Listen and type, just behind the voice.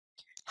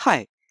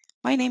Hi,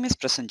 my name is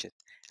Prasanjit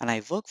and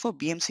I work for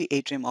BMC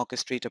Atrium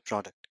Orchestrator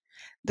product.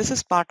 This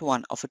is part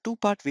 1 of a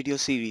two-part video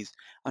series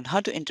on how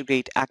to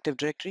integrate Active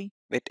Directory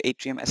with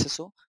Atrium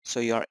SSO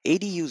so your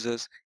AD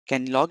users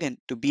can log in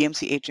to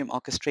BMC Atrium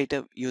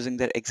Orchestrator using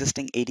their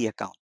existing AD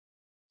account.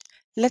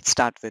 Let's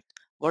start with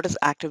what is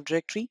Active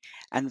Directory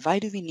and why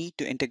do we need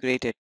to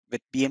integrate it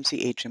with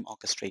BMC Atrium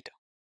Orchestrator.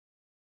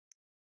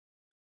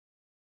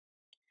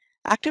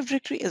 Active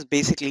Directory is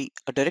basically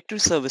a directory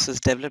services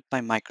developed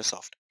by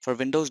Microsoft for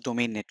Windows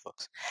domain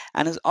networks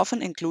and is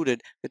often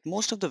included with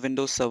most of the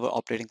Windows Server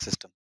operating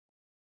system.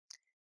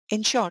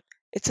 In short,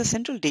 it's a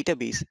central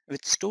database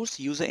which stores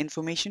user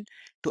information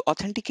to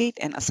authenticate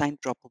and assign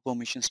proper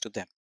permissions to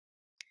them.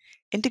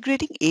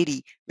 Integrating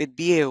AD with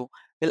BAO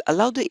will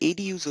allow the AD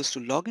users to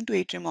log into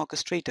Atrium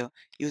Orchestrator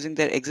using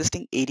their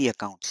existing AD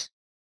accounts.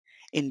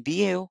 In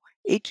BAO,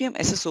 Atrium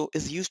SSO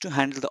is used to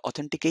handle the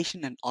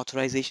authentication and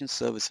authorization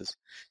services.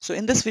 So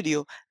in this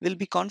video, we'll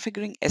be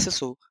configuring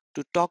SSO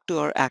to talk to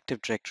our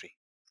Active Directory.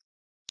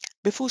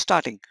 Before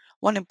starting,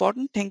 one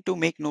important thing to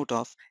make note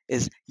of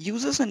is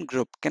users and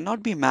group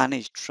cannot be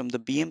managed from the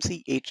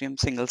BMC Atrium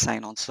single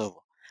sign-on server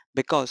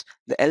because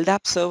the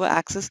LDAP server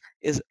access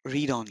is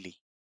read-only.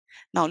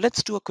 Now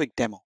let's do a quick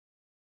demo.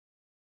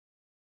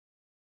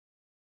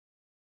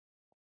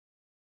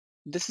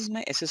 This is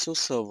my SSO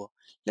server.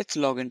 Let's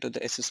log into the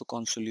SSO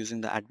console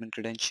using the admin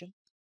credential.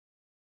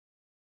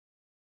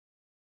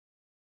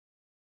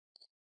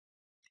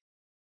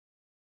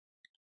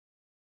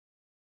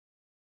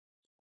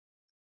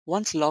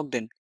 Once logged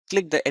in,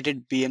 click the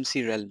Edit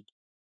BMC Realm.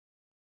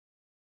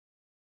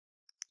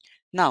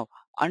 Now,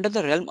 under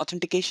the Realm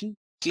authentication,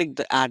 click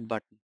the Add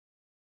button.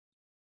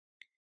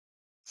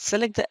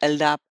 Select the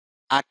LDAP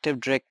Active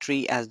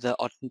Directory as the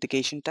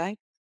authentication type.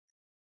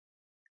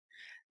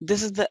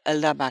 This is the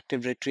LDAP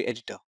Active Directory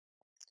editor.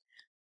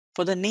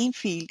 For the name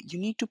field, you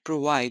need to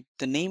provide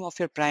the name of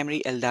your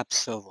primary LDAP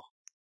server.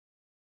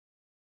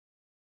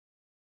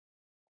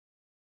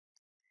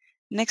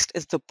 Next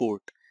is the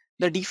port.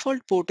 The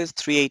default port is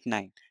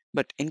 389,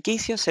 but in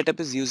case your setup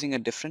is using a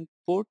different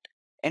port,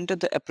 enter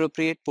the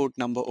appropriate port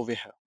number over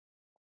here.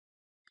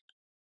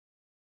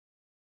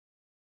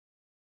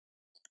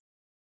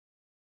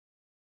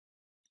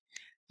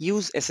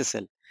 Use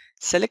SSL.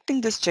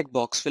 Selecting this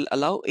checkbox will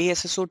allow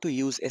ASSO to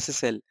use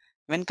SSL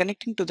when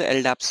connecting to the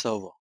LDAP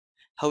server.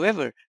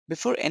 However,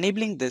 before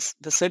enabling this,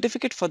 the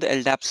certificate for the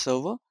LDAP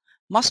server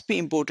must be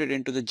imported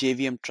into the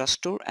JVM Trust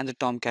Store and the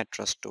Tomcat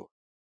Trust Store.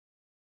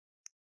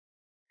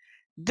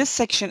 This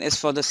section is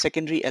for the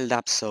secondary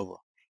LDAP server.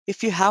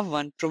 If you have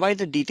one, provide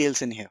the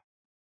details in here.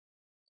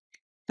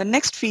 The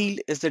next field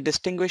is the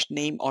distinguished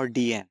name or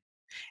DN.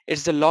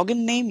 It's the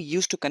login name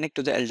used to connect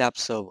to the LDAP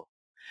server.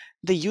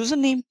 The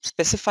username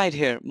specified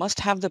here must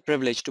have the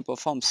privilege to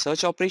perform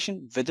search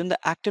operation within the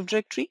Active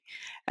Directory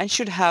and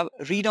should have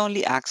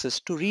read-only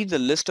access to read the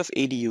list of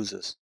AD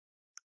users.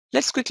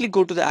 Let's quickly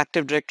go to the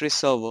Active Directory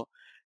server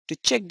to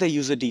check the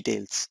user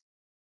details.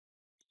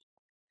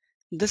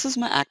 This is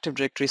my Active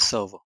Directory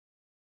server.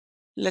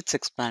 Let's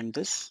expand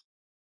this.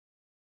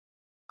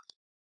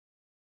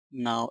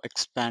 Now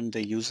expand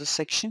the user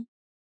section.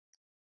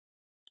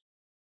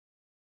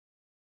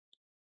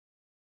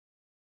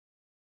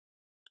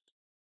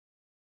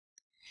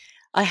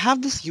 I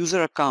have this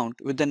user account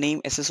with the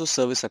name SSO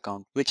service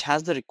account, which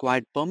has the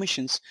required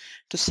permissions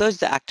to search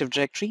the Active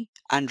Directory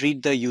and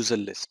read the user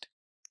list.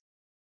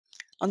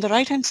 On the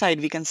right hand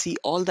side, we can see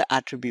all the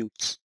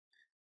attributes.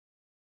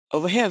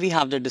 Over here, we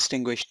have the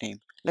distinguished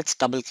name. Let's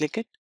double click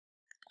it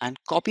and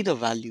copy the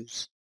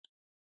values.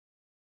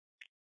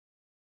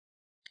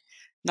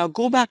 Now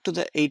go back to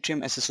the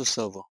Atrium SSO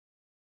server.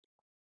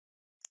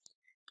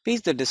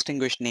 Paste the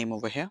distinguished name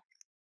over here.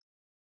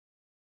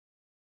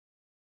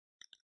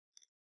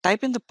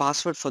 Type in the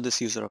password for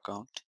this user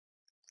account.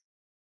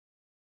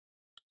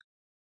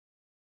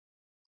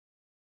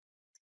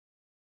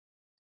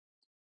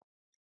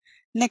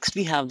 Next,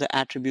 we have the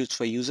attributes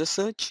for user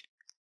search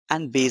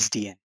and base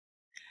DN.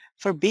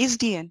 For base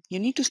DN, you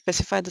need to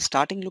specify the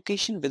starting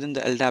location within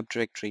the LDAP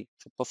directory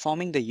for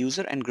performing the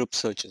user and group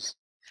searches.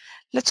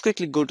 Let's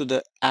quickly go to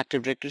the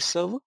Active Directory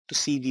server to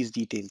see these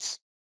details.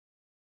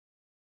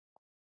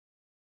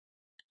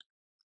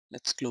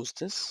 Let's close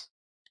this.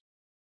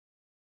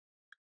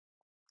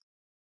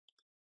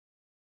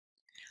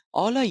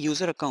 All our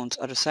user accounts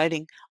are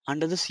residing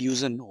under this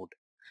user node.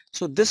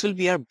 So this will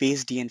be our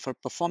base DN for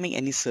performing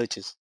any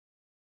searches.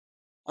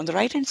 On the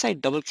right hand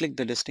side, double click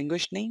the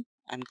distinguished name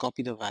and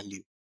copy the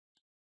value.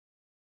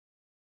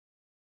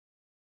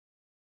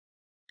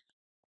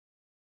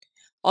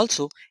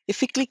 Also,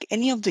 if we click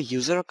any of the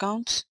user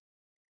accounts,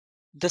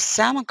 the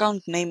SAM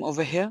account name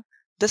over here,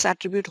 this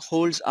attribute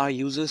holds our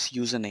user's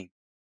username.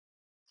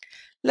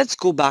 Let's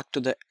go back to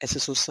the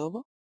SSO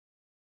server.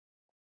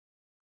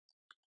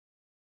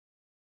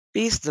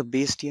 Paste the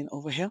base DN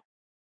over here.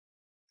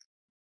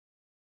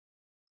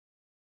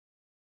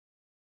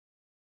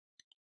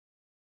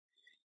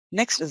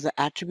 Next is the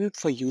attribute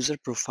for user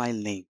profile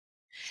name.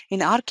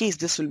 In our case,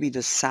 this will be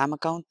the SAM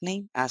account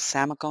name, as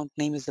SAM account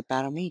name is the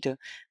parameter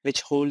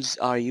which holds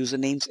our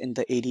usernames in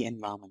the AD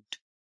environment.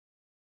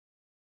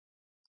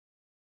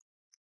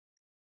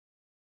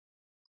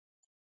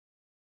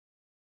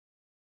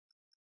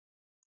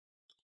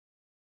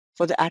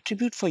 For the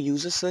attribute for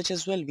user search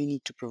as well, we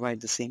need to provide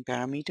the same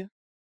parameter.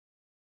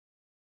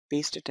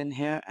 Paste it in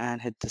here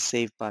and hit the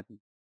save button.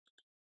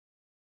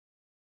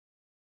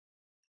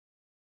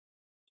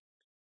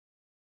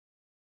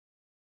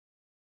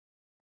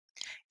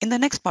 In the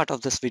next part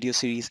of this video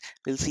series,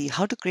 we'll see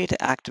how to create an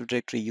Active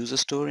Directory user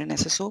store in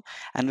SSO,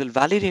 and we'll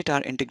validate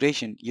our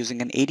integration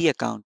using an AD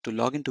account to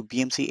log into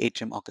BMC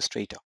Atrium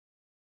Orchestrator.